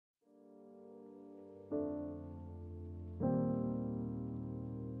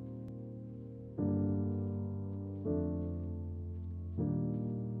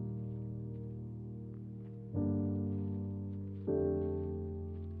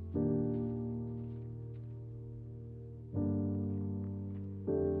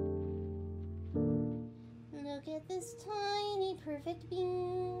this tiny perfect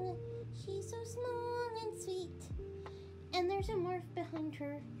being. She's so small and sweet. And there's a morph behind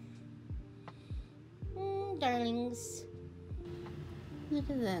her. Darlings. Look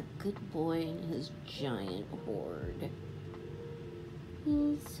at that good boy and his giant hoard.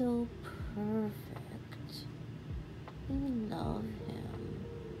 He's so perfect. I love him.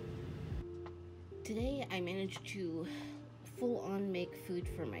 Today I managed to full-on make food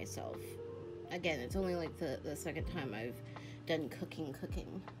for myself. Again, it's only like the second time I've done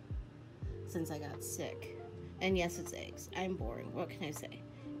cooking since I got sick. And yes, it's eggs. I'm boring. What can I say?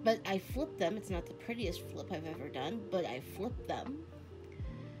 But I flipped them. It's not the prettiest flip I've ever done, but I flipped them.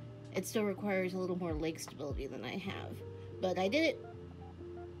 It still requires a little more leg stability than I have, but I did it.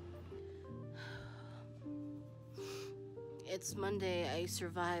 It's Monday. I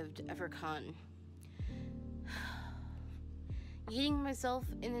survived evercon. Eating myself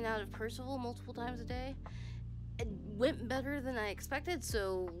in and out of Percival multiple times a day. It went better than I expected,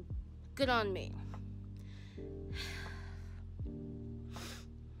 so good on me.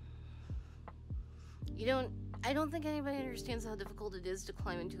 I don't think anybody understands how difficult it is to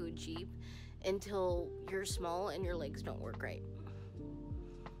climb into a Jeep until you're small and your legs don't work right.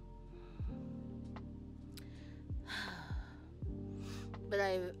 But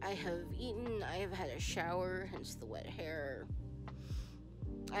I have eaten, I have had a shower, hence the wet hair.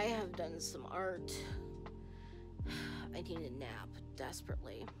 I have done some art. I need a nap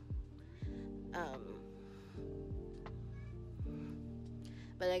desperately.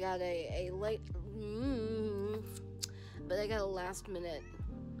 But I got a last minute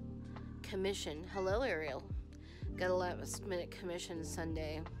commission. Hello, Ariel. Got a last minute commission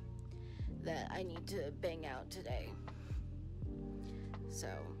Sunday that I need to bang out today. So,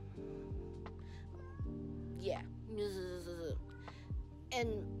 yeah.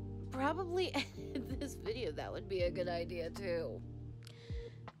 And probably edit this video. That would be a good idea too.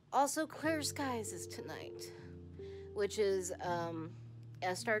 Also, Clear Skies is tonight, which is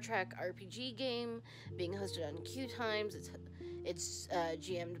a Star Trek RPG game being hosted on Q Times. It's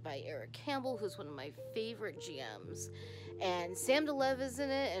GM'd by Eric Campbell, who's one of my favorite GMs, and Sam DeLev is in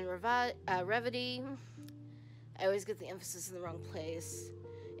it, and Revity. I always get the emphasis in the wrong place.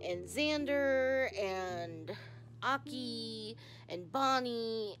 And Xander, and Aki, and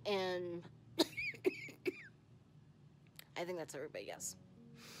Bonnie, and I think that's everybody, yes.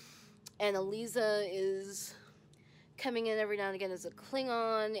 And Eliza is coming in every now and again as a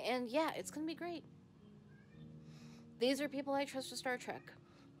Klingon, and yeah, it's gonna be great. These are people I trust with Star Trek.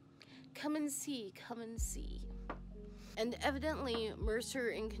 Come and see, come and see. And evidently, Mercer,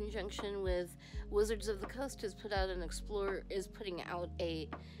 in conjunction with Wizards of the Coast, is putting out an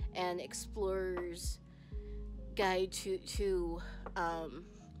explorer's guide to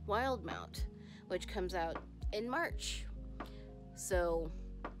Wildmount, which comes out in March. So,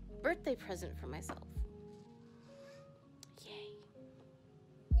 birthday present for myself. Yay.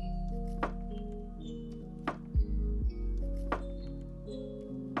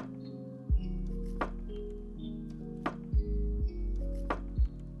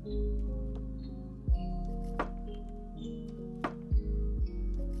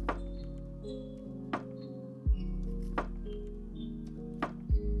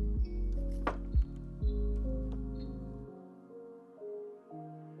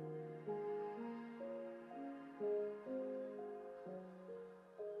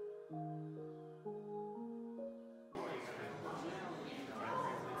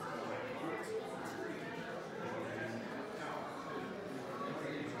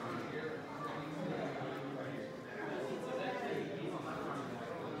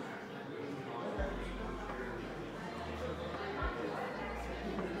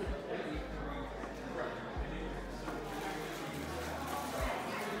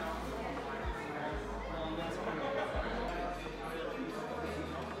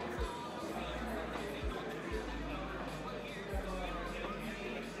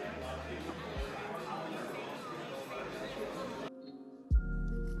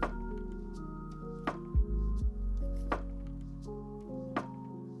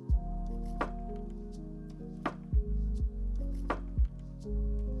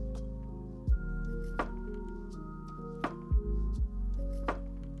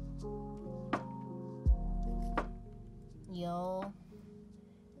 Yo,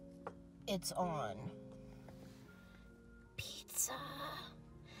 it's on. Pizza.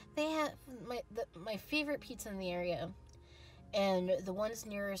 They have my favorite pizza in the area, and the ones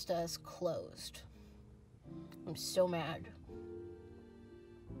nearest us closed. I'm so mad.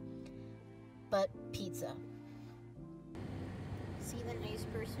 But pizza. See the nice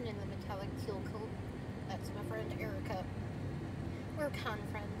person in the metallic teal coat? That's my friend Erica. We're con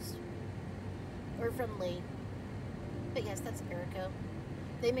friends. We're friendly. But yes, that's Erica.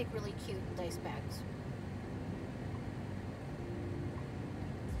 They make really cute dice bags.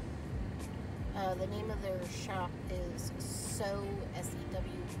 The name of their shop is So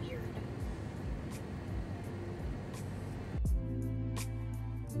S-E-W Weird.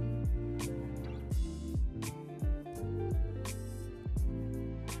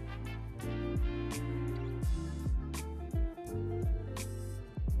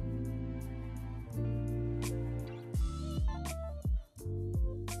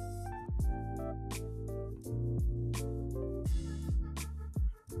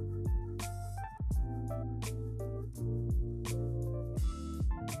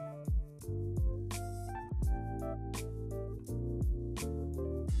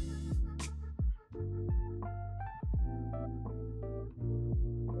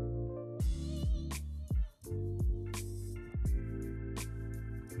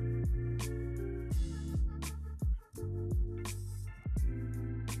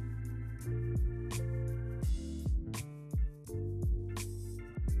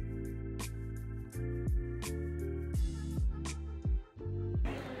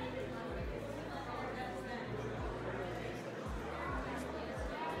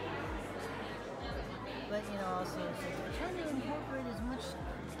 But, you know, also, it's like, I'm trying to incorporate as much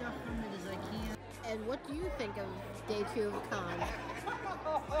stuff from it as I can. And what do you think of day 2 of con?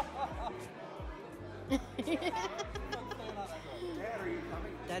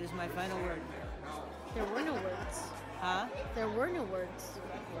 That is my final word. There were no words. Huh? There were no words.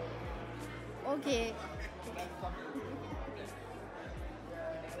 Okay.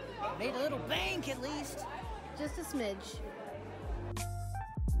 Made a little bank, at least. Just a smidge.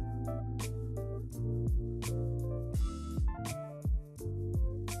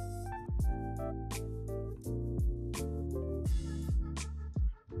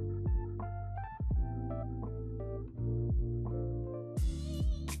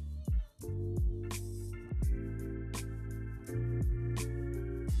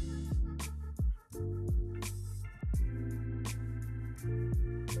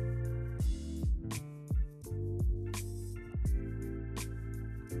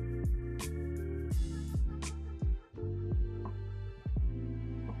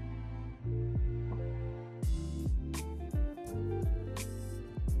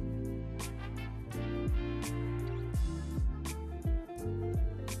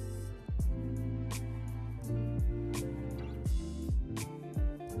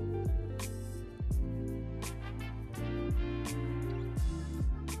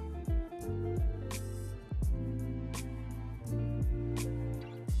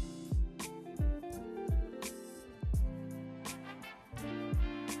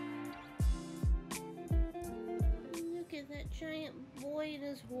 That giant boy in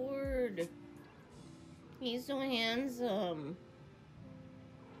his horde. He's so handsome.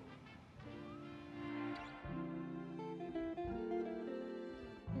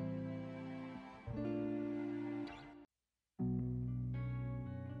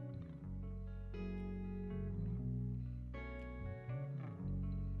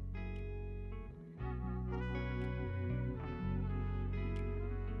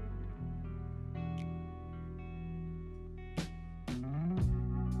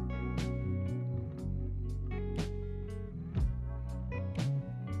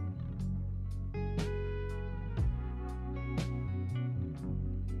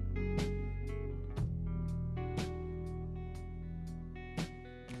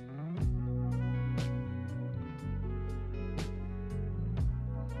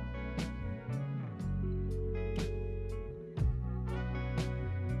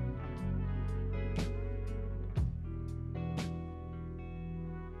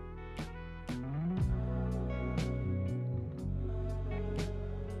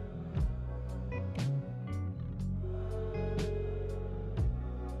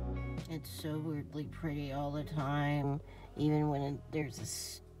 It's so weirdly pretty all the time, even when there's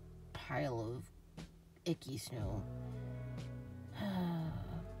this pile of icky snow.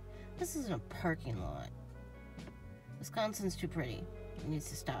 This isn't a parking lot. Wisconsin's too pretty. It needs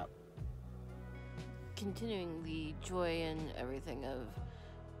to stop. Continuing the joy and everything of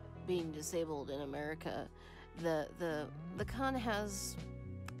being disabled in America, the con has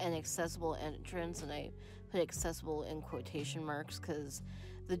an accessible entrance, and I put accessible in quotation marks because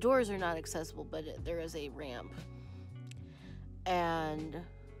the doors are not accessible, but there is a ramp. And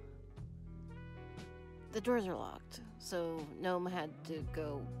the doors are locked, so Gnome had to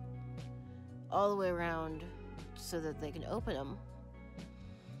go all the way around so that they can open them.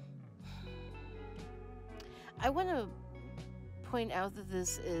 I want to point out that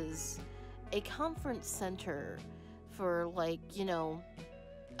this is a conference center for, like, you know,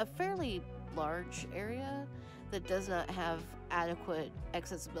 a fairly large area that does not have adequate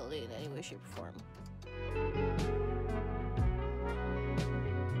accessibility in any way, shape, or form.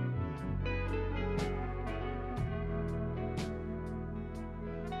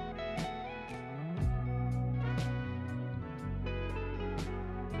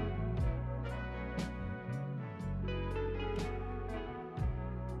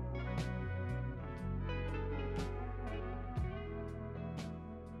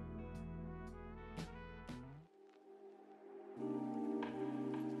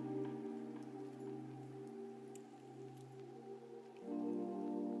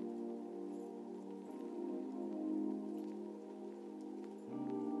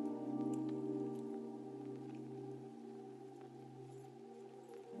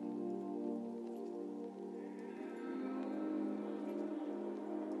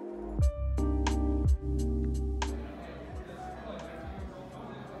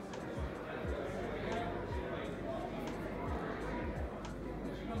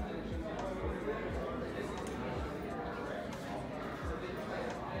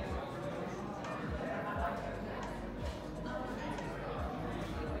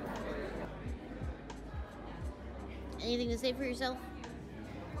 Anything to say for yourself?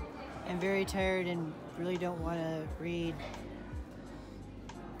 I'm very tired and really don't want to read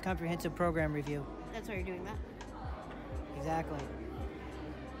comprehensive program review. That's why you're doing that. Exactly.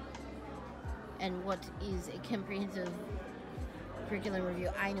 And what is a comprehensive curriculum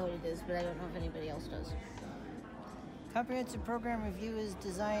review? I know what it is, but I don't know if anybody else does. Comprehensive program review is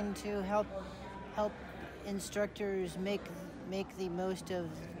designed to help instructors make the most of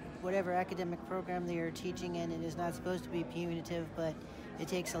whatever academic program they are teaching in. It is not supposed to be punitive, but it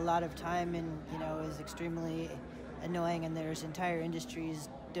takes a lot of time and, you know, is extremely annoying, and there's entire industries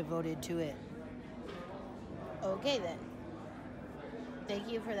devoted to it. Okay then. Thank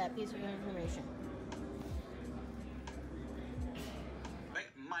you for that piece of information.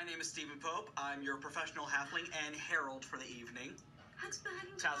 My name is Stephen Pope. I'm your professional halfling and herald for the evening.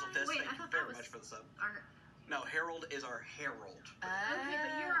 Tazzletis, Wait, thank you very much for the sub. No, herald is our herald. Okay,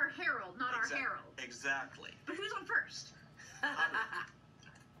 but you're our herald, not our herald. Exactly. But who's on first?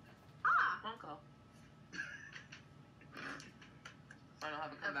 Uncle. I don't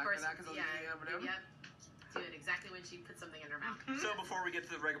have to come back to that because I was eating over there. Yep. Do it exactly when she puts something in her mouth. So before we get to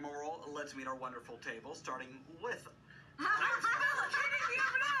the rigmarole, let's meet our wonderful table, starting with... Starting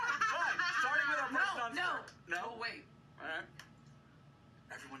with our person on No, wait. All right.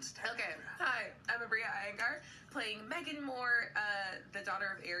 Everyone's standing. Okay, hi, I'm Abria Iyengar, playing Megan Moore, the daughter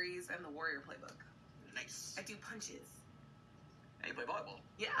of Ares and the Warrior Playbook. Nice. I do punches. And you play volleyball.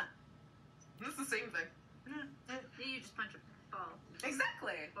 Yeah. It's the same thing. You just punch a ball.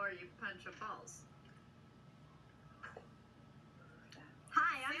 Exactly. Or you punch a balls.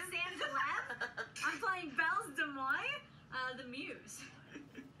 Hi, I'm Sam Galeb. I'm playing Bells de Moy, the Muse.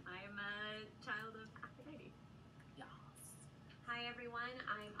 I'm a child of Aphrodite. Yes. Hi everyone,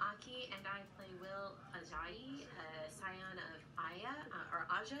 I'm Aki and I play Will Ajayi, scion of Aya, or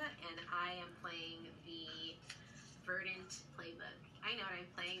Aja, and I am playing the Verdant Playbook. I know what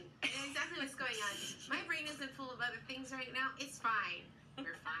I'm playing. I know exactly what's going on. My brain isn't full of other things right now. It's fine.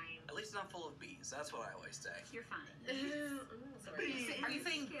 We're fine. At least it's not full of bees. That's what I always say. You're fine. Sorry. Are you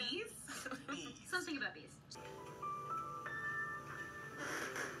saying bees? Bees. Something about bees.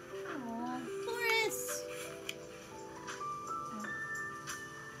 Aww, Boris!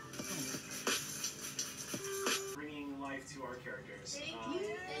 Bringing life to our characters. Thank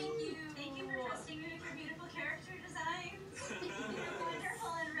you. Thank you for trusting me with your beautiful character designs. You're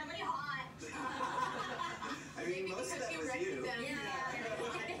wonderful and really hot. I mean, most of that was you.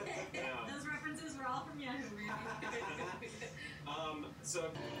 Yeah. Those references were all from Yahoo. So.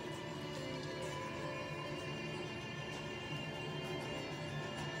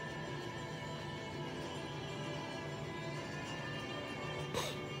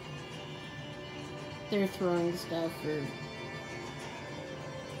 They're throwing stuff or...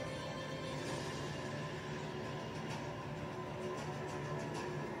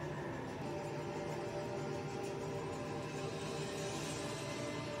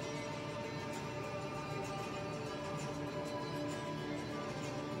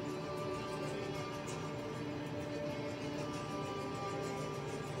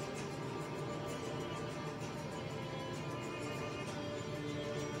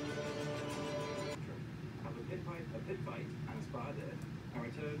 A pit fight and a spa there. And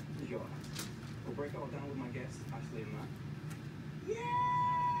return is your house. We'll break it all down with my guests, Ashley and Matt. Yeah!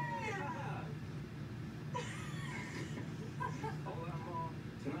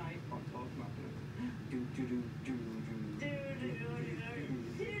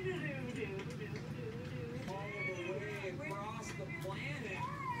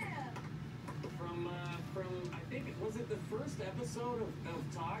 episode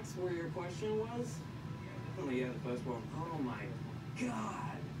of Talks where your question was? Oh yeah, the first one. Oh my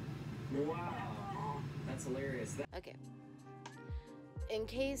god. Wow. That's hilarious. Okay. In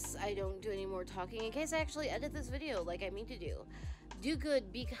case I don't do any more talking, in case I actually edit this video like I mean to do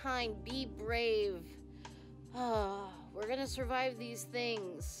good, be kind, be brave. We're gonna survive these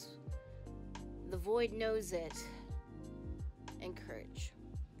things. The void knows it. And courage.